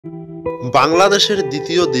বাংলাদেশের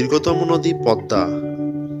দ্বিতীয় দীর্ঘতম নদী পদ্মা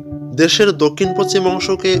দেশের দক্ষিণ পশ্চিম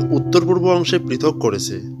অংশকে উত্তর পূর্ব অংশে পৃথক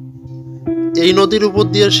করেছে। এই নদীর উপর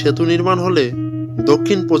দিয়ে সেতু নির্মাণ হলে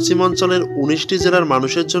দক্ষিণ পশ্চিমাঞ্চলের ১৯টি জেলার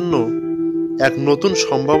মানুষের জন্য এক নতুন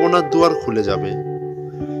সম্ভাবনার দুয়ার খুলে যাবে।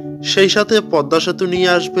 সেই সাথে পদ্মা সেতু নিয়ে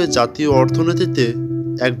আসবে জাতীয় অর্থনীতিতে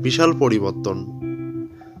এক বিশাল পরিবর্তন।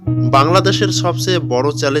 বাংলাদেশের সবচেয়ে বড়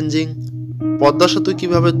চ্যালেঞ্জিং পদ্মা সেতু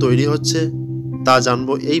কিভাবে তৈরি হচ্ছে তা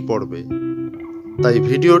জানবো এই পর্বে। তাই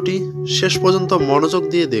ভিডিওটি শেষ পর্যন্ত মনোযোগ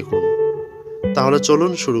দিয়ে দেখুন। তাহলে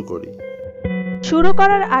চলুন শুরু করি। শুরু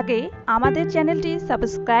করার আগে আমাদের চ্যানেলটি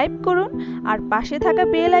সাবস্ক্রাইব করুন আর পাশে থাকা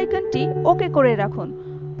বেল আইকনটি ওকে করে রাখুন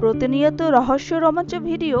প্রতিনিয়ত রহস্য রোমাঞ্চ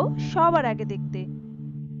ভিডিও সবার আগে দেখতে।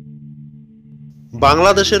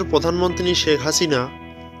 বাংলাদেশের প্রধানমন্ত্রী শেখ হাসিনা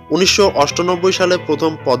 ১৯৯৮ সালে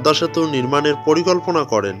প্রথম পদ্মা সেতু নির্মাণের পরিকল্পনা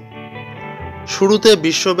করেন। শুরুতে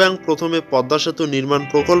বিশ্বব্যাংক প্রথমে পদ্মা সেতু নির্মাণ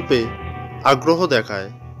প্রকল্পে আগ্রহ দেখায়।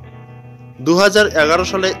 ২০১১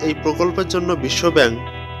 সালে এই প্রকল্পের জন্য বিশ্বব্যাংক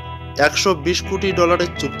 $১২০ কোটি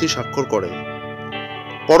চুক্তি স্বাক্ষর করে।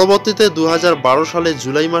 পরবর্তীতে ২০১২ সালে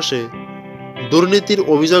জুলাই মাসে দুর্নীতির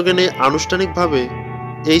অভিযোগ এনে আনুষ্ঠানিকভাবে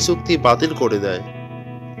এই চুক্তি বাতিল করে দেয়।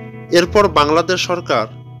 এরপর বাংলাদেশ সরকার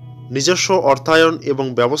নিজস্ব অর্থায়ন এবং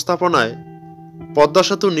ব্যবস্থাপনায় পদ্মা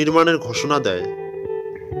সেতু নির্মাণের ঘোষণা দেয়।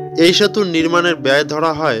 এই সেতু নির্মাণের ব্যয়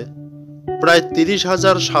ধরা হয় প্রায়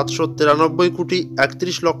 ৩০,৭৯৩ কোটি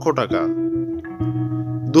 ৩১ লক্ষ টাকা।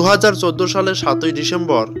 ২০১৪ সালে ৭ই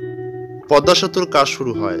ডিসেম্বর পদ্মা সেতুর কাজ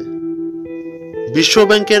শুরু হয়।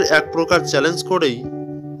 বিশ্বব্যাংকের এক প্রকার চ্যালেঞ্জ করেই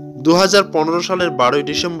 ২০১৫ সালের ১২ই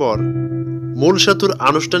ডিসেম্বর মূল সেতুর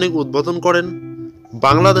আনুষ্ঠানিক উদ্বোধন করেন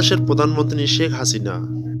বাংলাদেশের প্রধানমন্ত্রী শেখ হাসিনা।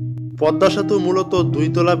 পদ্মা সেতু মূলত ২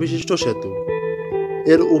 তলা বিশিষ্ট সেতু।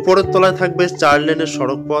 এর উপরের তলায় থাকবে ৪ লেনের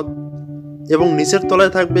সড়কপথ এবং নিচের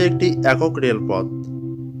তলায় থাকবে একটি একক রেলপথ।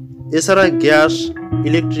 এছাড়া গ্যাস,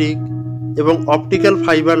 ইলেকট্রিক এবং অপটিক্যাল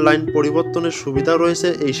ফাইবার লাইন পরিবর্তনের সুবিধা রয়েছে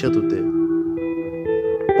এই সেতুতে।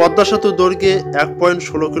 পদ্মা সেতু দৈর্ঘ্যে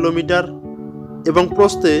 ১.১৬ কিলোমিটার এবং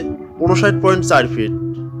প্রস্থে ৫৯.৪ ফিট।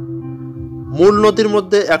 মূল নদীর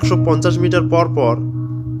মধ্যে ১৫০ মিটার পর পর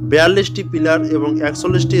 ৪২টি পিলার এবং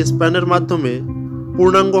 ৪১টি স্প্যানের মাধ্যমে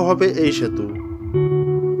পূর্ণাঙ্গ হবে এই সেতু।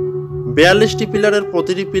 ৪২টি পিলারের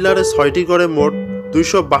প্রতিটি পিলারে ৬টি করে মোট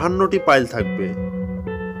 ২৫২টি পাইল থাকবে।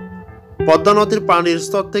 পদ্মা নদীর পানির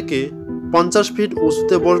স্তর থেকে ৫০ ফিট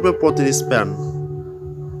উঁচুতে বসবে প্রতিটি স্প্যান।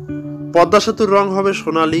 পদ্মা সেতুর রং হবে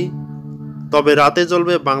সোনালী, তবে রাতে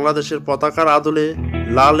জ্বলবে বাংলাদেশের পতাকার আদলে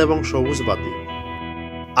লাল এবং সবুজ বাতি।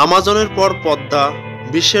 আমাজনের পর পদ্মা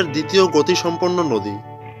বিশ্বের দ্বিতীয় গতিসম্পন্ন নদী,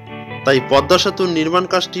 তাই পদ্মা সেতুর নির্মাণ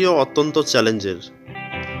কাজটিও অত্যন্ত চ্যালেঞ্জের।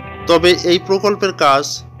 তবে এই প্রকল্পের কাজ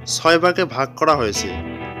 ৬ ভাগে ভাগ করা হয়েছে,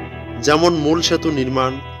 যেমন মূল সেতু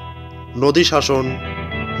নির্মাণ, নদী শাসন,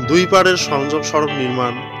 ২ পাড়ের সংযোগ সড়ক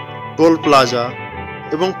নির্মাণ, টোল প্লাজা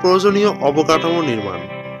এবং প্রয়োজনীয় অবকাঠামো নির্মাণ।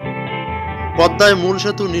 পদ্মায় মূল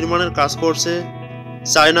সেতু নির্মাণের কাজ করছে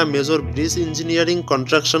China major bridge engineering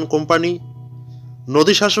construction company.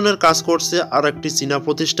 নদী শাসনের কাজ করছে আর একটি চীনা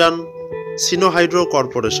প্রতিষ্ঠান সিনো হাইড্রো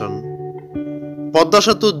কর্পোরেশন। পদ্মা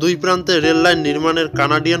সেতুর ২ প্রান্তে রেল লাইন নির্মাণের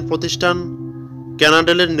কানাডিয়ান প্রতিষ্ঠান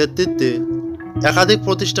ক্যানাডেলের নেতৃত্বে একাধিক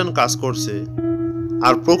প্রতিষ্ঠান কাজ করছে,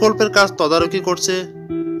 আর প্রকল্পের কাজ তদারকি করছে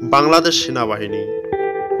বাংলাদেশ সেনাবাহিনী।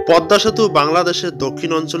 পদ্মা সেতু বাংলাদেশের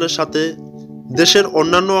দক্ষিণ অঞ্চলের সাথে দেশের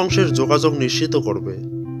অন্যান্য অংশের যোগাযোগ নিশ্চিত করবে।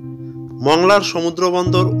 মংলার সমুদ্র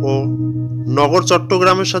বন্দর ও নগর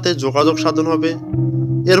চট্টগ্রামের সাথে যোগাযোগ সাধন হবে।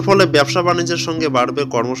 এর ফলে ব্যবসা বাণিজ্যের সঙ্গে বাড়বে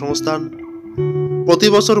কর্মসংস্থান। প্রতি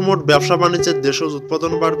বছর মোট ব্যবসা বাণিজ্যের দেশজ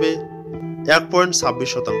উৎপাদন বাড়বে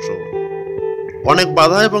 ১.২৬%। অনেক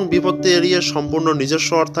বাধা এবং বিপত্তি এড়িয়ে সম্পূর্ণ নিজস্ব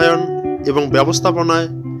অর্থায়ন এবং ব্যবস্থাপনায়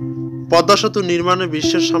পদ্মা সেতু নির্মাণে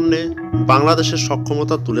বিশ্বের সামনে বাংলাদেশের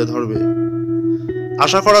সক্ষমতা তুলে ধরবে।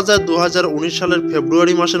 আশা করা যায় ২০১৯ সালের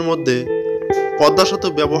ফেব্রুয়ারি মাসের মধ্যে পদ্মা সেতু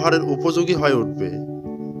ব্যবহারের উপযোগী হয়ে উঠবে।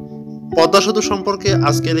 পদ্মা সেতু সম্পর্কে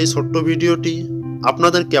আজকের এই ছোট্ট ভিডিওটি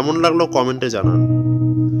আপনাদের কেমন লাগলো কমেন্টে জানান।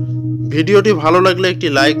 ভিডিওটি ভালো লাগলে একটি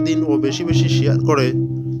লাইক দিন ও বেশি বেশি শেয়ার করে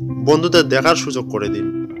বন্ধুদের দেখার সুযোগ করে দিন।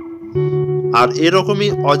 আর এরকমই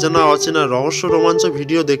অজানা অচেনা রহস্য রোমাঞ্চ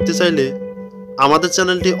ভিডিও দেখতে চাইলে আমাদের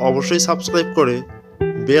চ্যানেলটি অবশ্যই সাবস্ক্রাইব করে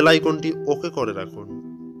বেল আইকনটি ওকে করে রাখুন।